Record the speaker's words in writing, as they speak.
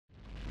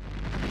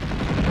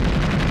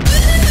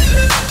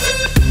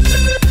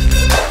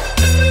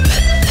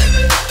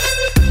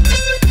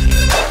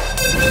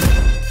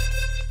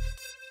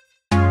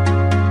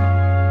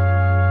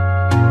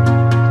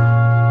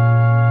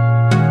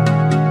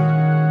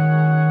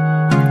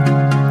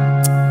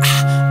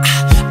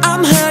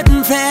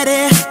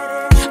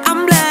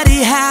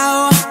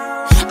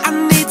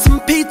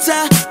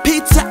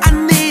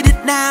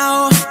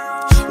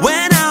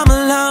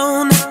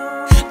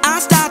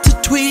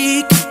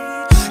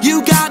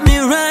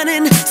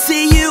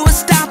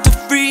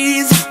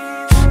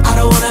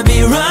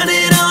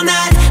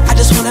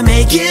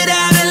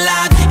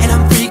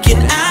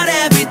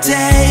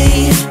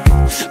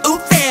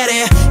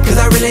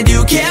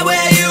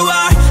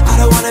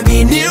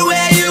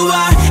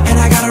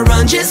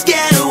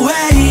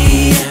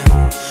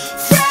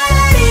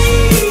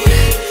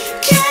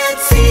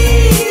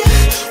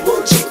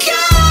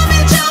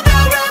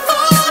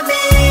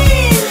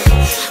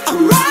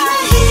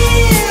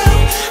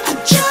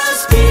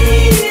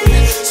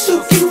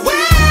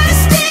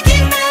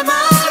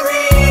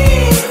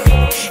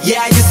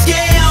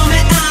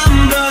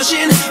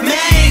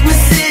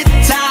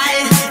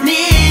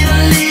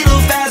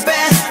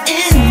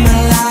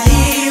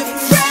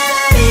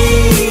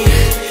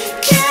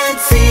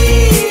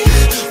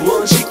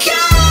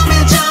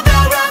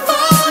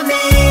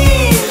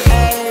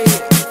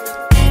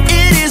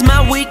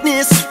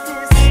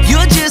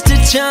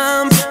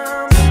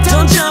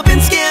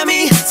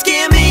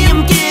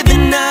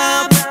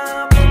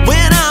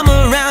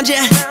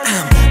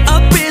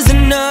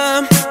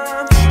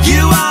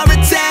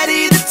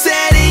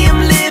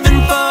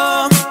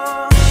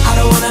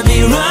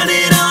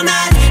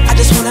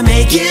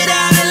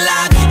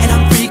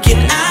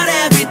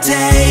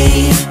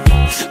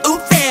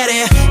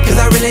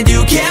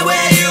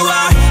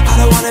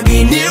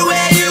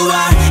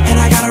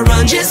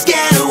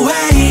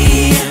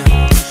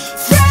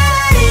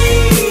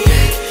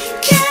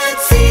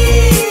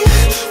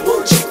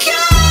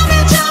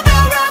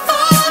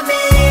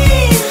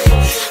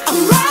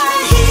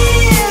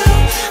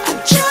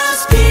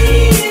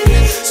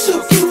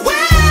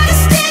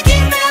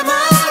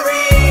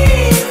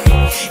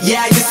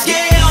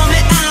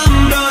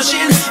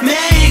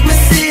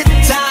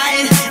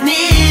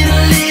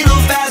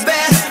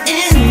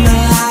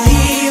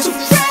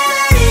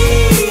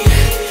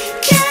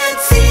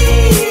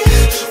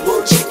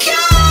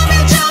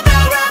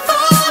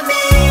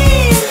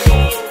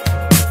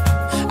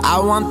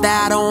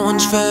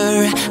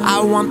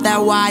want that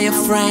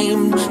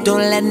wireframe.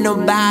 Don't let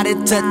nobody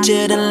touch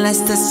it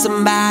unless that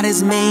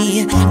somebody's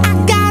me. I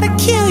gotta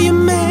kill you,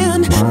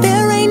 man.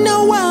 There ain't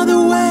no other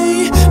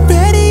way.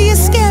 Freddy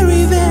is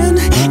scary then,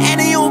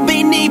 and you'll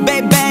be me,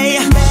 baby.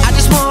 I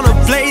just wanna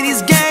play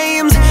these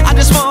games. I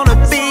just wanna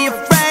be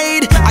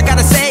afraid. I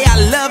gotta say I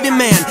love you,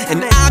 man,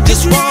 and I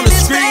just wanna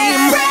scream.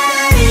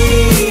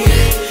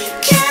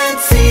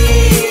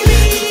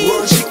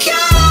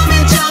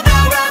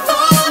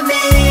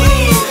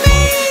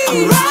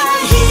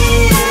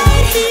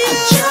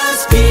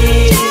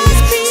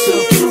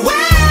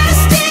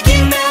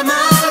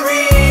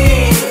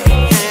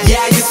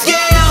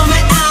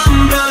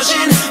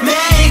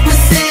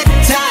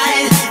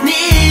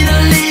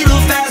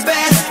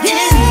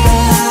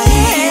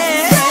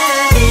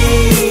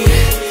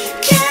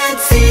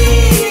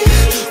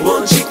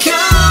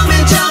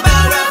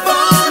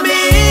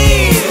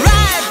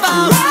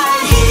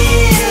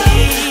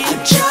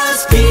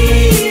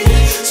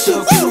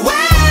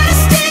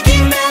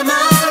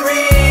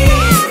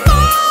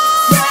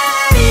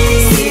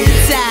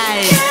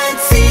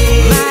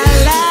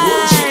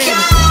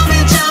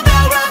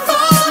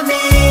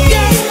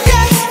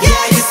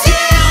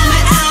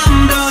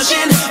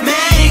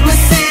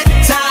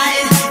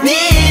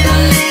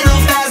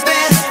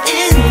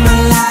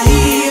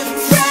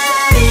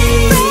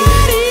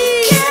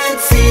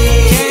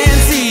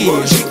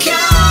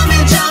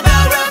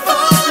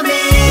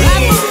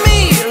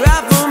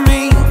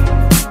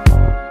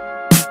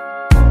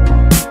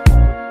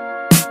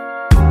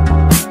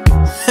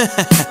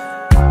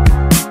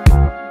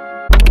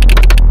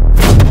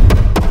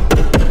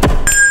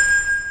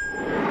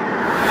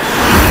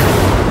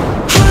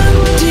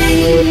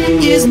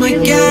 Is my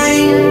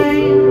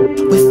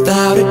game.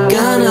 Without a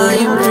gun I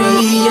am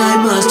free. I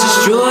must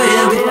destroy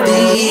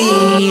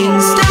everything.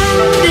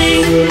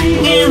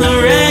 Standing in the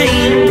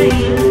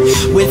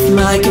rain with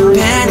my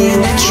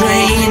companion, the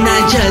train. I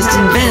just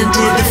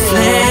invented the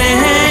flame.